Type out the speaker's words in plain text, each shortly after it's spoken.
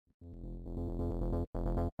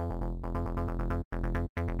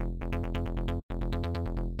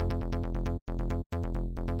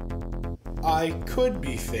I could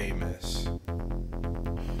be famous.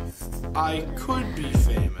 I could be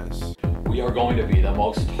famous. We are going to be the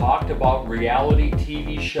most talked about reality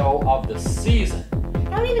TV show of the season.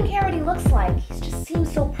 I don't even care what he looks like. He just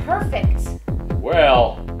seems so perfect.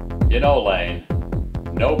 Well, you know, Lane,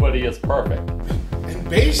 nobody is perfect. And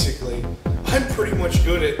basically, I'm pretty much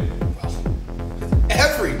good at, well,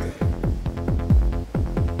 everything.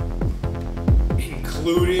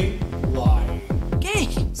 Including lying.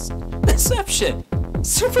 Games, deception,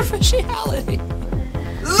 superficiality.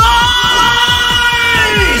 Lies!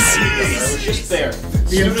 Just there.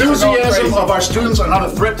 The enthusiasm of our students are not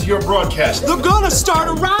a threat to your broadcast. They're gonna start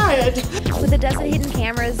a riot! With a dozen hidden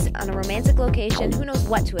cameras on a romantic location, who knows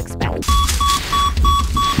what to expect. Did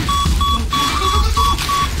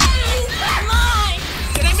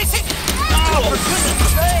I miss it? Oh, for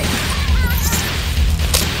goodness sake!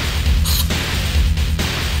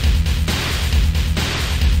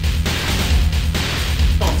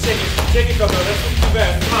 Come on, take it, Coco. That's not too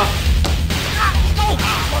bad. Come on.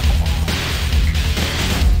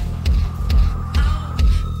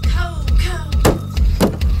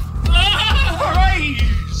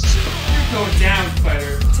 You're going down,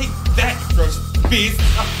 fighter. Take that, you gross beast.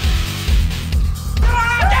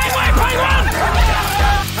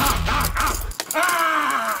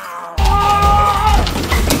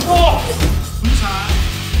 Who's hot?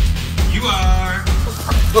 You are.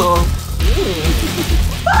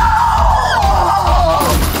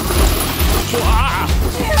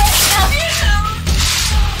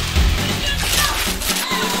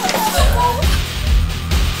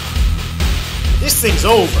 This thing's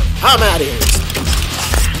over. I'm out of here.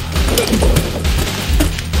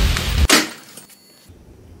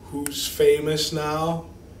 Who's famous now?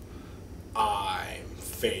 I'm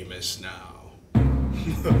famous now.